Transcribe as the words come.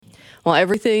Well,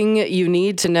 everything you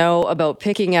need to know about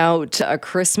picking out a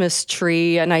Christmas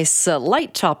tree, a nice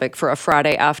light topic for a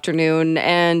Friday afternoon.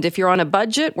 And if you're on a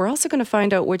budget, we're also going to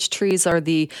find out which trees are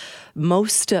the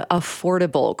most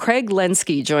affordable. Craig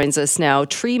Lenske joins us now,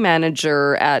 tree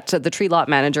manager at the tree lot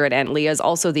manager at Aunt Leah's,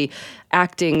 also the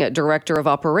acting director of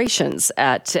operations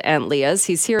at Aunt Leah's.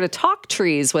 He's here to talk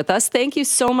trees with us. Thank you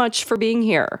so much for being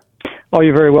here. Oh,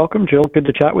 you're very welcome, Jill. Good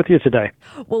to chat with you today.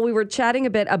 Well, we were chatting a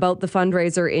bit about the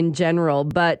fundraiser in general,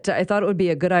 but I thought it would be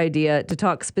a good idea to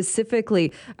talk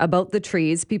specifically about the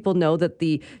trees. People know that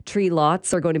the tree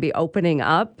lots are going to be opening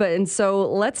up. And so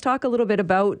let's talk a little bit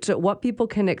about what people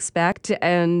can expect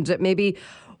and maybe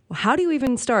how do you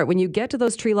even start? When you get to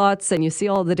those tree lots and you see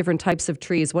all the different types of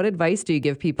trees, what advice do you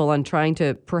give people on trying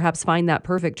to perhaps find that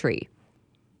perfect tree?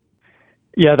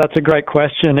 Yeah, that's a great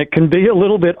question. It can be a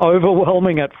little bit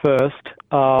overwhelming at first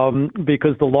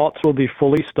because the lots will be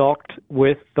fully stocked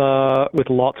with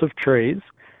lots of trees.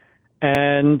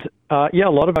 And a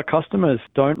lot of our customers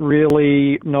don't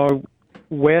really know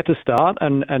where to start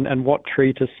and what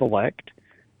tree to select.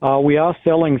 We are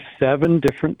selling 7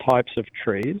 different types of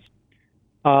trees.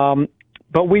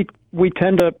 But we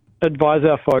tend to advise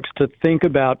our folks to think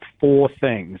about 4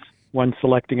 things when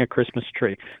selecting a Christmas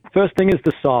tree. First thing is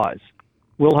the size.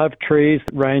 We'll have trees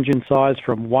that range in size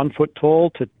from 1 foot tall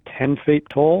to 10 feet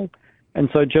tall. And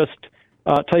so just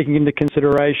taking into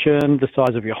consideration the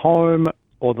size of your home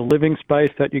or the living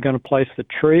space that you're going to place the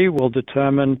tree will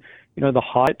determine, the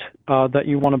height that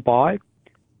you want to buy.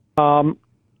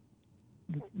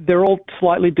 They're all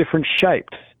slightly different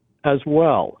shapes as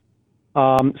well.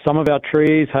 Some of our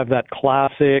trees have that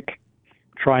classic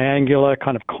triangular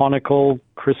kind of conical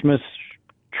Christmas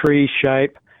tree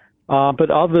shape. But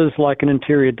others, like an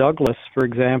interior Douglas, for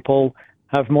example,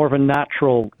 have more of a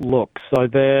natural look. So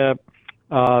their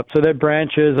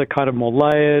branches are kind of more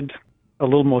layered, a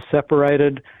little more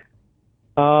separated.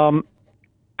 And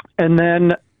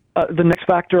then the next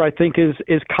factor, I think,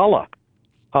 is color,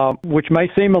 which may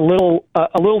seem a little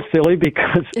silly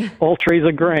because all trees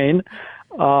are green,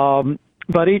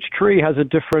 but each tree has a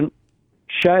different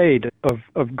shade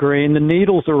of green. The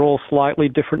needles are all slightly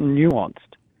different and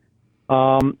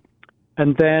nuanced.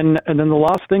 And then the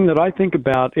last thing that I think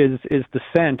about is the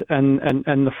scent and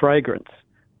the fragrance.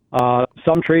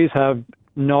 Some trees have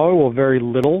no or very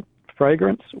little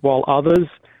fragrance, while others,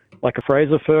 like a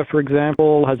Fraser fir, for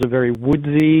example, has a very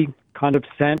woodsy kind of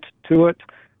scent to it,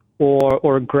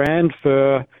 or a grand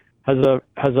fir has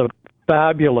a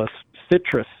fabulous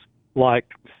citrus-like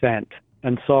scent.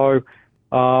 And so,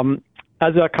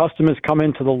 as our customers come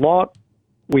into the lot,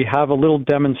 we have a little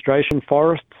demonstration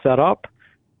forest set up.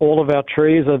 All of our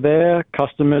trees are there.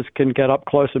 Customers can get up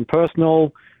close and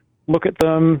personal, look at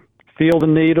them, feel the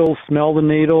needles, smell the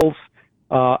needles,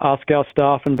 ask our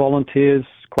staff and volunteers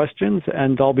questions,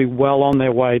 and they'll be well on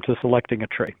their way to selecting a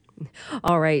tree.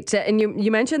 All right. And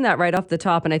you mentioned that right off the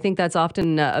top, and I think that's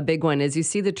often a big one, is you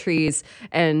see the trees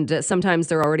and sometimes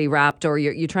they're already wrapped, or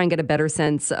you try and get a better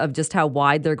sense of just how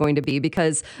wide they're going to be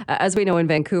because as we know in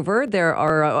Vancouver,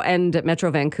 and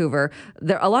Metro Vancouver,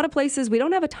 there are a lot of places we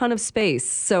don't have a ton of space.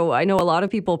 So I know a lot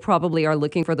of people probably are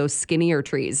looking for those skinnier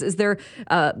trees. Is there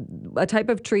a type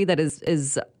of tree that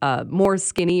is more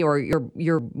skinny, or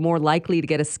you're more likely to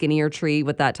get a skinnier tree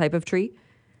with that type of tree?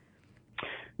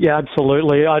 Yeah,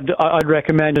 absolutely. I'd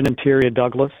recommend an interior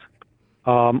Douglas.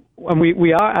 And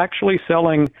we are actually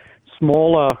selling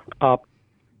smaller,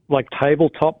 like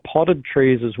tabletop potted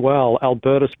trees as well,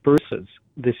 Alberta spruces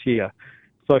this year.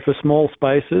 So for small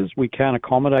spaces, we can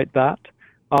accommodate that.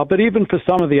 But even for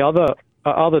some of the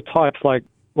other types,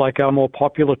 like our more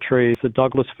popular trees, the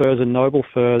Douglas firs and noble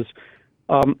firs,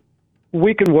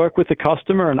 we can work with the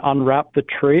customer and unwrap the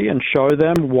tree and show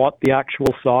them what the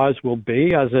actual size will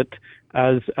be as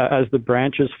the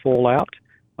branches fall out.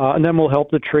 And then we'll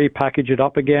help the tree package it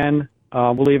up again.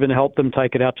 We'll even help them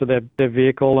take it out to their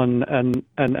vehicle and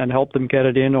help them get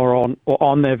it in or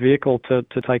on their vehicle to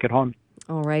take it home.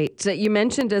 All right. You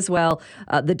mentioned as well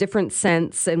the different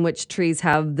scents in which trees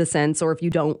have the scents, or if you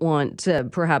don't want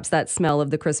perhaps that smell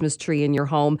of the Christmas tree in your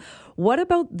home. What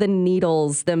about the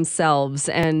needles themselves?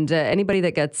 And anybody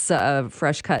that gets a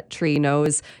fresh cut tree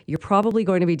knows you're probably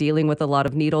going to be dealing with a lot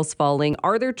of needles falling.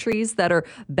 Are there trees that are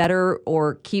better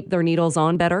or keep their needles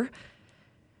on better?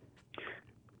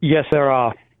 Yes, there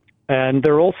are. And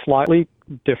they're all slightly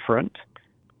different.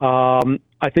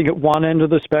 I think at one end of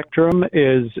the spectrum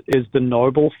is the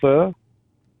noble fir.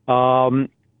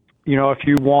 If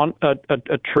you want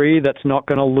a tree that's not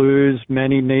going to lose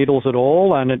many needles at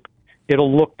all, and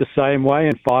it'll look the same way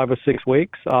in 5 or 6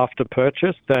 weeks after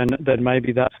purchase, then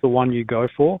maybe that's the one you go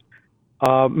for.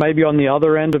 Maybe on the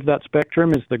other end of that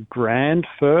spectrum is the grand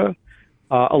fir.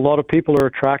 A lot of people are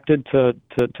attracted to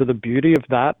the beauty of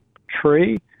that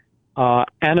tree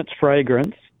and its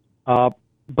fragrance,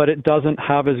 but it doesn't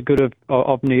have as good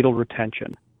of needle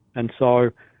retention. And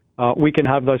so we can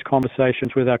have those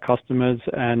conversations with our customers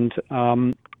and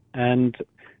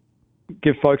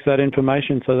give folks that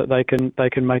information so that they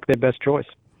can make their best choice.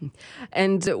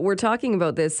 And we're talking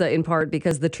about this in part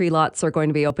because the tree lots are going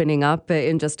to be opening up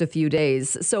in just a few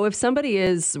days. So if somebody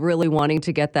is really wanting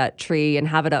to get that tree and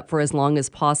have it up for as long as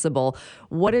possible,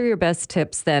 what are your best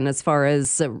tips then as far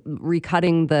as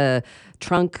recutting the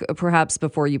trunk perhaps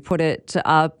before you put it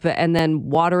up and then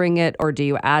watering it, or do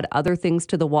you add other things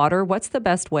to the water? What's the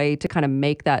best way to kind of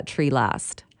make that tree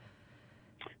last?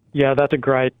 Yeah, that's a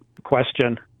great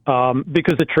question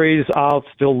because the trees are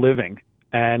still living,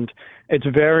 and it's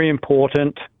very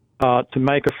important to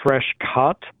make a fresh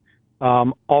cut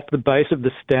off the base of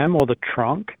the stem or the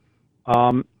trunk.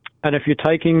 And if you're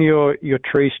taking your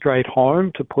tree straight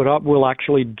home to put up, we'll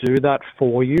actually do that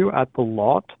for you at the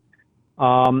lot.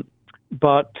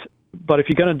 But if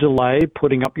you're going to delay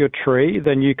putting up your tree,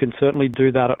 then you can certainly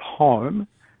do that at home.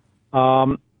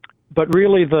 But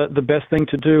really, the best thing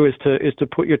to do is to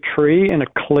put your tree in a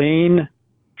clean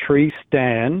tree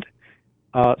stand.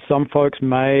 Some folks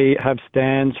may have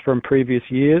stands from previous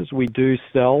years. We do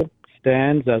sell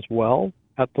stands as well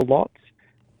at the lots.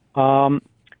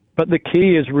 But the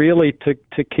key is really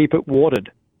to keep it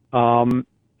watered. Water,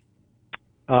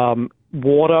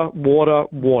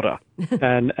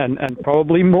 and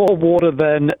probably more water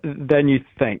than you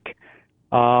think.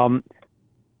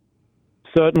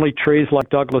 Certainly trees like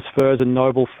Douglas firs and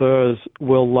noble firs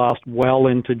will last well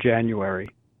into January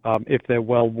if they're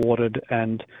well watered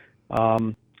and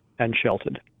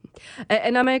sheltered.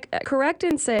 And am I correct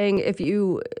in saying if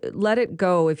you let it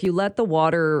go, if you let the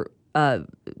water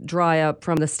dry up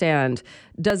from the stand,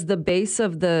 does the base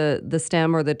of the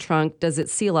stem or the trunk, does it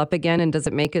seal up again, and does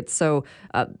it make it so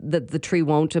that the tree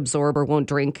won't absorb or won't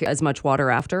drink as much water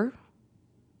after?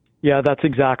 Yeah, that's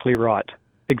exactly right.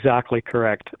 Exactly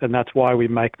correct. And that's why we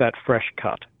make that fresh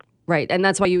cut. Right. And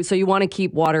that's why you want to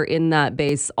keep water in that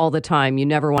base all the time. You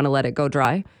never want to let it go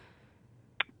dry.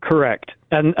 Correct.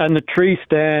 And the tree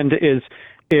stand is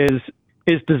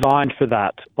designed for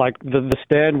that. Like the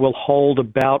stand will hold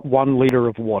about 1 liter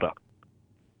of water.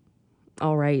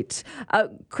 All right.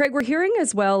 Craig, we're hearing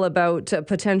as well about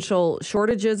potential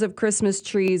shortages of Christmas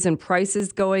trees and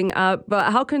prices going up.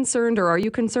 But how concerned, or are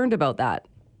you concerned about that?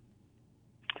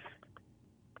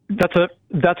 That's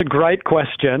a great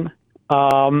question.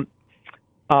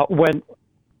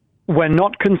 We're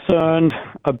not concerned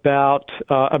about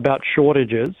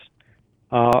shortages.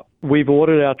 We've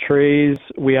ordered our trees.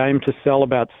 We aim to sell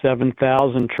about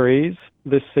 7,000 trees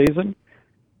this season.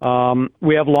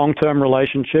 We have long-term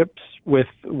relationships with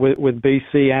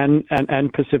BC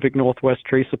and Pacific Northwest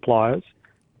tree suppliers,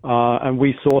 and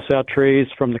we source our trees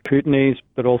from the Kootenays,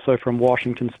 but also from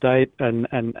Washington State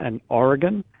and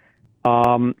Oregon.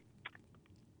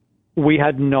 We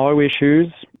had no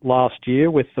issues last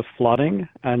year with the flooding,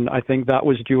 and I think that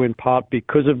was due in part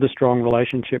because of the strong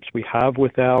relationships we have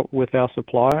with our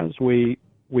suppliers. We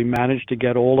managed to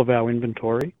get all of our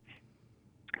inventory.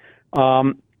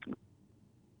 I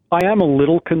am a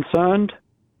little concerned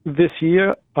this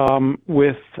year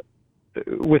with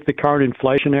the current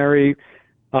inflationary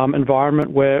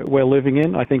environment we're living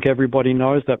in. I think everybody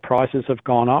knows that prices have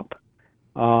gone up.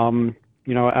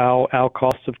 Our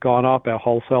costs have gone up. Our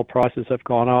wholesale prices have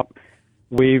gone up.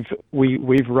 We've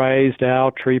raised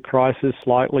our tree prices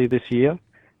slightly this year,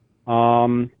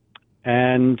 and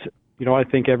I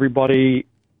think everybody's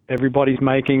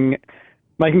making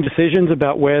decisions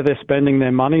about where they're spending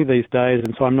their money these days,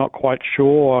 and so I'm not quite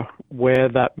sure where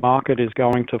that market is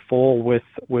going to fall with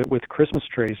Christmas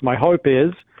trees. My hope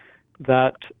is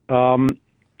that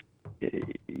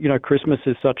Christmas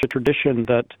is such a tradition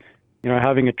that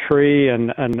having a tree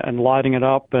and lighting it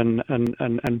up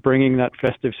and bringing that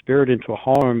festive spirit into a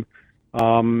home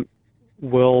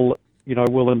will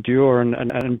endure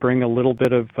and bring a little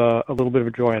bit of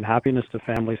joy and happiness to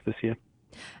families this year.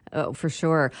 Oh, for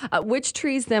sure. Which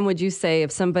trees then would you say,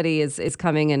 if somebody is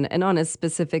coming and on a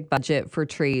specific budget for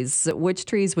trees, which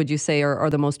trees would you say are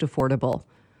the most affordable?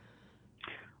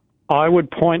 I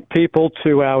would point people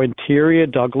to our interior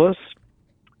Douglas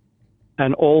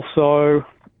and also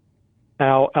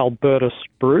our Alberta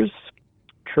spruce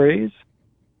trees.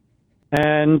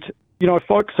 And if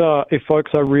folks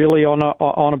are really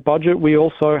on a budget, we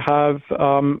also have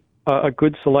a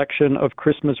good selection of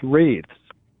Christmas wreaths.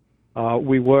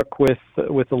 We work with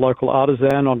the local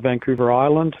artisan on Vancouver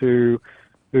Island who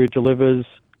delivers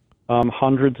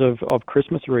hundreds of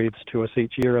Christmas wreaths to us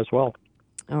each year as well.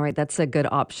 All right, that's a good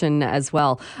option as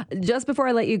well. Just before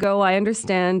I let you go, I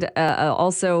understand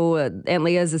also Aunt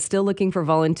Leah's is still looking for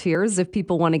volunteers if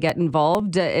people want to get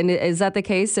involved. And is that the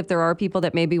case if there are people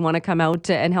that maybe want to come out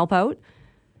and help out?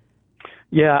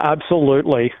 Yeah,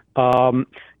 absolutely.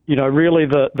 Really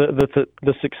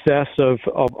the success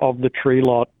of the tree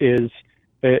lot is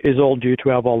all due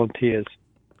to our volunteers.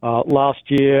 Last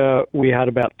year, we had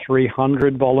about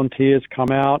 300 volunteers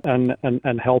come out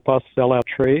and help us sell our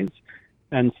trees.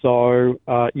 And so,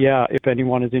 if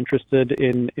anyone is interested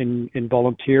in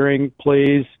volunteering,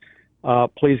 please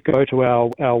go to our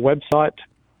website.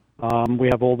 We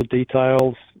have all the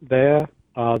details there.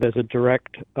 There's a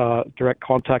direct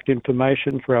contact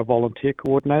information for our volunteer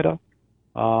coordinator,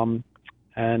 and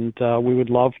we would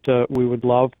love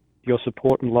your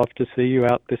support and love to see you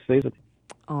out this season.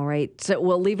 All right. So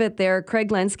we'll leave it there. Craig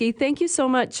Lenske, thank you so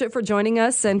much for joining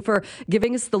us and for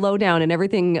giving us the lowdown and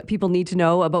everything people need to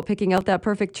know about picking out that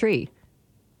perfect tree.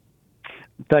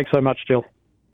 Thanks so much, Jill.